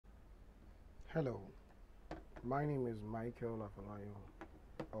Hello, my name is Michael Afalayo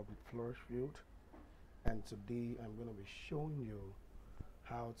of Flourish Field, and today I'm going to be showing you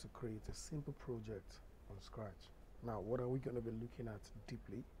how to create a simple project from scratch. Now, what are we going to be looking at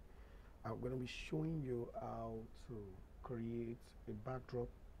deeply? I'm going to be showing you how to create a backdrop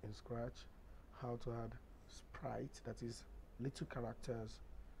in Scratch, how to add Sprite, that is little characters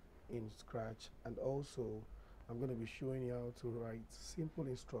in Scratch, and also I'm going to be showing you how to write simple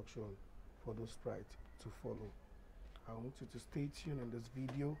instruction for those sprites to follow. I want you to stay tuned in this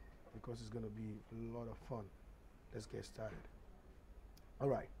video because it's going to be a lot of fun. Let's get started.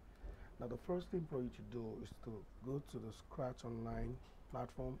 Alright, now the first thing for you to do is to go to the Scratch online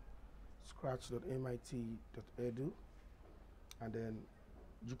platform, scratch.mit.edu, and then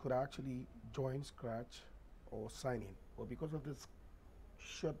you could actually join Scratch or sign in. But because of this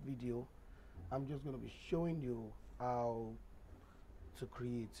short video, I'm just going to be showing you how to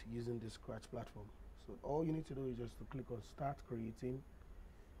create using the Scratch platform. So all you need to do is just to click on start creating,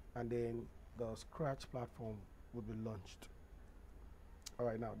 and then the Scratch platform will be launched.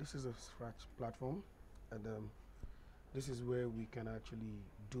 Alright, now this is a Scratch platform, and this is where we can actually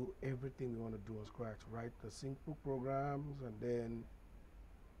do everything we want to do on Scratch, write the simple programs, and then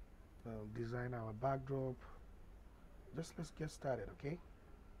design our backdrop. Let's get started, okay?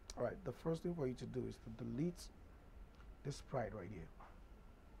 Alright, the first thing for you to do is to delete this sprite right here.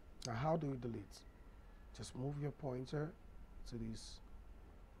 Now, how do you delete? Just move your pointer to this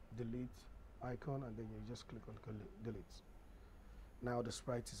delete icon, and then you just click on delete. Now the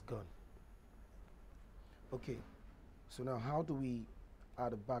sprite is gone. Okay, so now how do we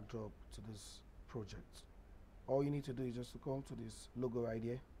add a backdrop to this project? All you need to do is just to come to this logo right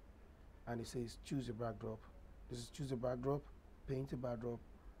here, and it says choose a backdrop. This is choose a backdrop, paint a backdrop,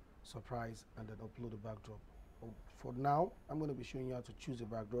 surprise, and then upload a backdrop. For now, I'm going to be showing you how to choose a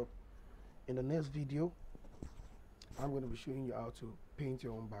backdrop. In the next video, I'm going to be showing you how to paint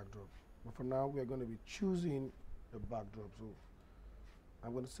your own backdrop. But for now, we're going to be choosing the backdrop. So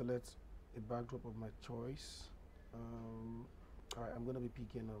I'm going to select a backdrop of my choice. All right, I'm going to be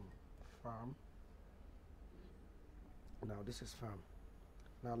picking farm. Now this is farm.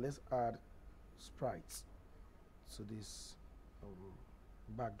 Now let's add sprites to this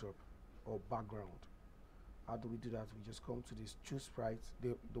backdrop or background. How do we do that? We just come to this choose sprite,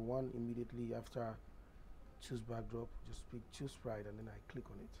 the one immediately after choose backdrop. Just pick choose sprite, and then I click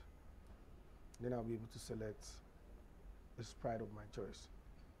on it. Then I'll be able to select the sprite of my choice.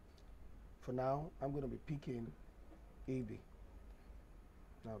 For now, I'm going to be picking AB.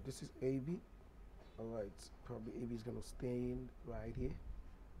 Now this is AB. Alright, probably AB is going to stay right here.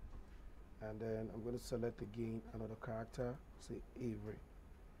 And then I'm going to select again another character, say Avery.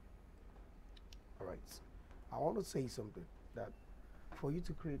 Alright. I want to say something, that for you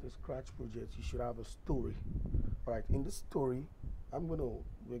to create a Scratch project, you should have a story. All right, in this story,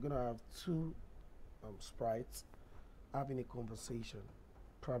 we're gonna have two sprites having a conversation,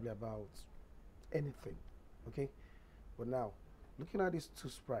 probably about anything. Okay, but now looking at these two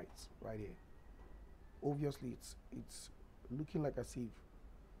sprites right here, obviously it's looking like as if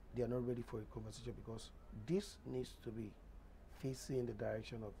they are not ready for a conversation, because this needs to be facing the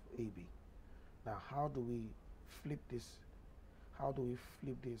direction of AB. Now, how do we flip this? How do we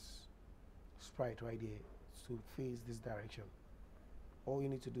flip this sprite right here to face this direction? All you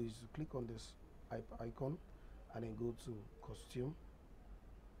need to do is to click on this icon and then go to costume.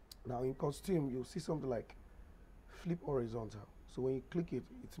 Now in costume, you'll see something like flip horizontal. So when you click it,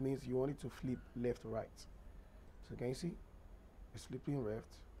 it means you want it to flip left or right. So can you see? It's flipping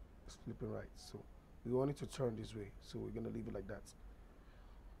left, it's flipping right. So we want it to turn this way. So we're gonna leave it like that.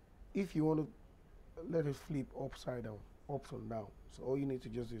 If you want to let it flip upside down, up and down, so all you need to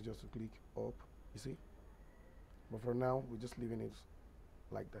just do is just to click up, you see. But for now, we're just leaving it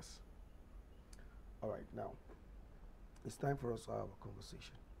like this. All right, now it's time for us to have a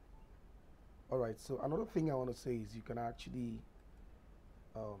conversation. All right, so another thing I want to say is you can actually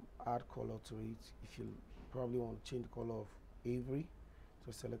add color to it. If you probably want to change the color of Avery,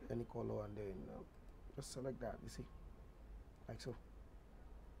 so select any color and then just select that, you see, like so.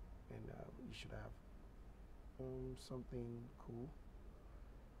 And you should have something cool.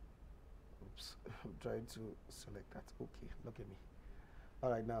 Oops, I'm trying to select that. Okay, look at me. All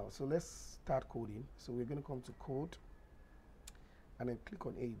right, now, so let's start coding. So we're going to come to code and then click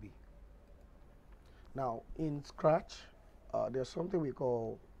on AB. Now, in Scratch, there's something we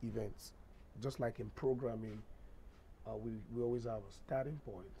call events. Just like in programming, we always have a starting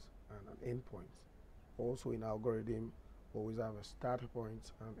point and an end point. Also in algorithm, always have a start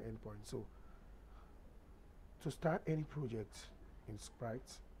point and end point. So to start any project in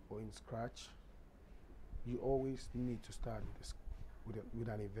Sprite or in Scratch, you always need to start with, with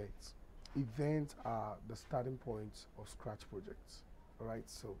an event. Events are the starting point of Scratch projects. All right,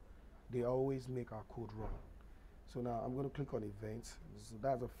 so they always make our code run. So now I'm going to click on events. So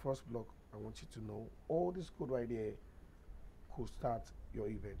that's the first block I want you to know. All this code right there could start your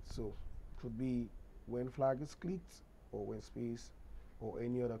event. So it could be when flag is clicked, or when space or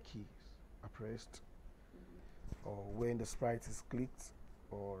any other keys are pressed, or when the sprite is clicked,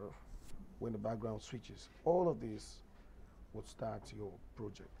 or when the background switches. All of this would start your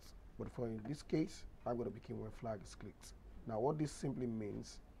project. But for in this case, I'm going to begin when flag is clicked. Now what this simply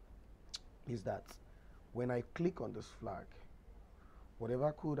means is that when I click on this flag,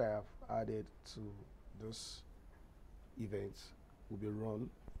 whatever code I have added to this event will be run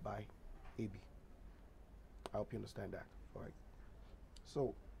by AB. I hope you understand that. All right.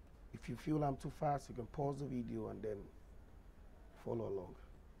 So if you feel I'm too fast, you can pause the video and then follow along.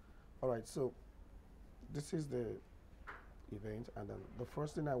 All right, so this is the event, and then the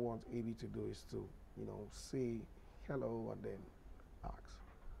first thing I want AB to do is to, say hello and then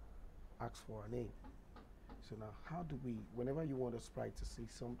ask for a name. So now how do we, whenever you want a sprite to say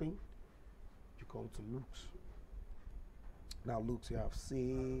something, you come to looks. Now looks, you have say,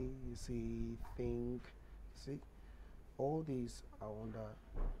 you see, think, see, all these are under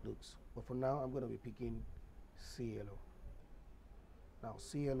looks. But for now, I'm going to be picking say hello. Now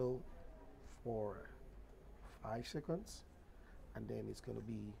say hello for 5 seconds, and then it's going to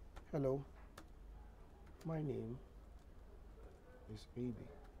be hello, my name is AB.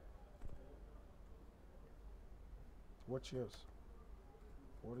 What's yours?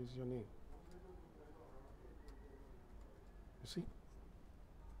 What is your name? You see?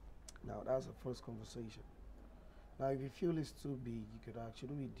 Now that's the first conversation. Now if you feel it's too big, you could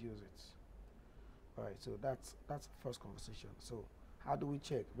actually reduce it. Alright, so that's the first conversation. So how do we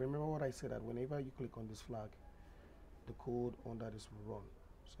check? Remember what I said, that whenever you click on this flag, the code under this will run.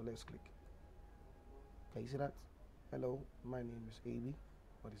 So let's click. Can you see that? Hello, my name is AB.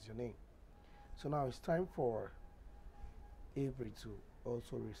 What is your name? So now it's time for Avery to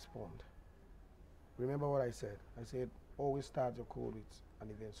also respond. Remember what I said? I said always start your code with an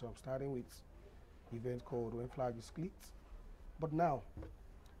event. So I'm starting with event code when flag is clicked. But now,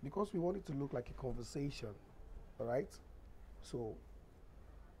 because we want it to look like a conversation, all right? So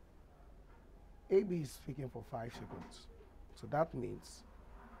AB is speaking for 5 seconds. So that means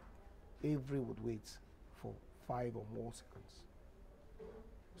Avery would wait for 5 or more seconds.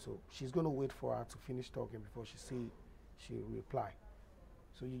 So she's going to wait for her to finish talking before she'll reply.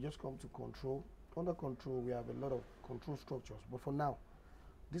 So you just come to control. Under control, we have a lot of control structures. But for now,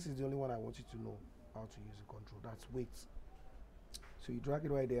 this is the only one I want you to know how to use the control. That's wait. So you drag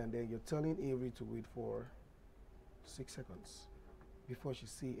it right there, and then you're telling Avery to wait for 6 seconds before she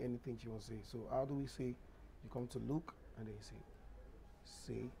see anything she wants to say. So how do we say? You come to look, and then you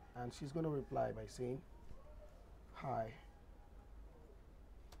say, and she's going to reply by saying, hi,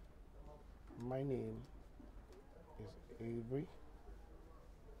 my name is Avery,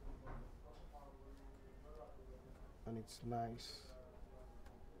 and it's nice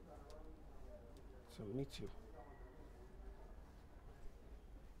to meet you.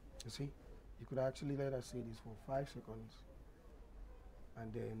 You see, you could actually let her say this for 5 seconds,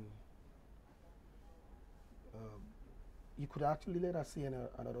 and then you could actually let her say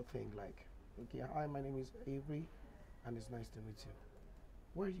another thing like, okay, hi, my name is Avery, and it's nice to meet you.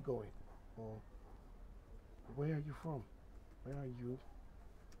 Where are you going? Or where are you from? Where are you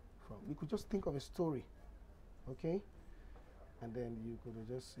from? You could just think of a story, okay? And then you could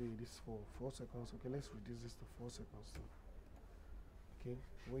just say this for 4 seconds. Okay, let's reduce this to 4 seconds. Okay,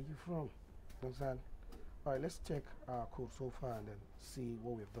 where are you from? Understand? All right, let's check our code so far and then see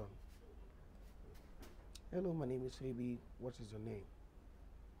what we've done. Hello, my name is AB. What is your name?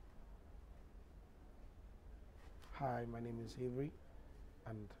 Hi, my name is Avery,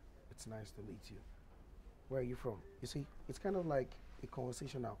 and it's nice to meet you. Where are you from? You see, it's kind of like a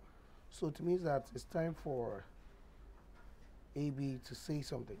conversation now. So it means that it's time for AB to say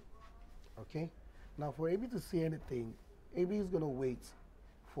something. Okay? Now for AB to say anything, AB is going to wait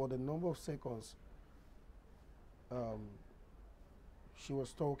for the number of seconds she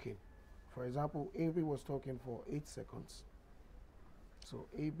was talking. For example, AB was talking for 8 seconds. So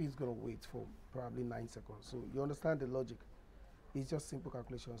AB is going to wait for probably 9 seconds. So you understand the logic. It's just simple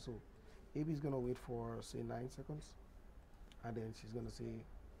calculation. So AB is going to wait for, say, 9 seconds. And then she's going to say,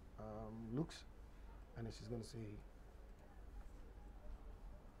 looks. And then she's going to say,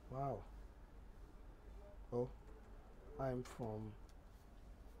 wow. Oh, I'm from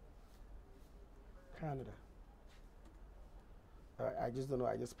Canada. I just don't know.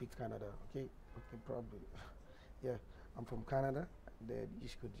 I just picked Canada. Okay, okay, probably. Yeah, I'm from Canada. Then you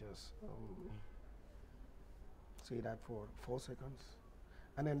could just say that for 4 seconds,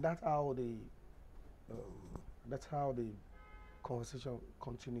 and then that's how the conversation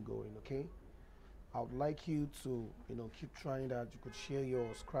continue going. Okay, I would like you to keep trying that. You could share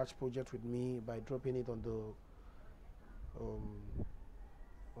your Scratch project with me by dropping it um,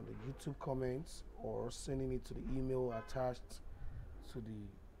 on the YouTube comments or sending it to the email attached to the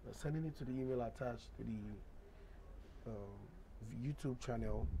YouTube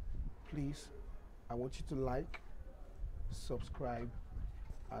channel. Please, I want you to like, subscribe,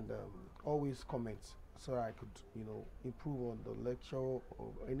 and always comment so I could improve on the lecture or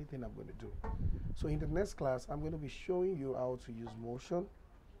anything I'm going to do. So in the next class, I'm going to be showing you how to use motion.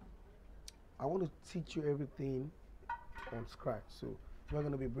 I want to teach you everything on Scratch. So we're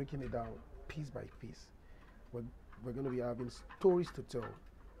going to be breaking it down piece by piece. We're going to be having stories to tell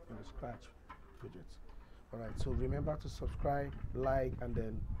in the Scratch project. All right, so remember to subscribe, like, and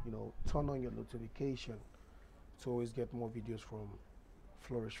then turn on your notification to always get more videos from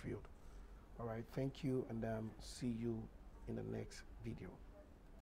Flourish Field. All right, thank you, and see you in the next video.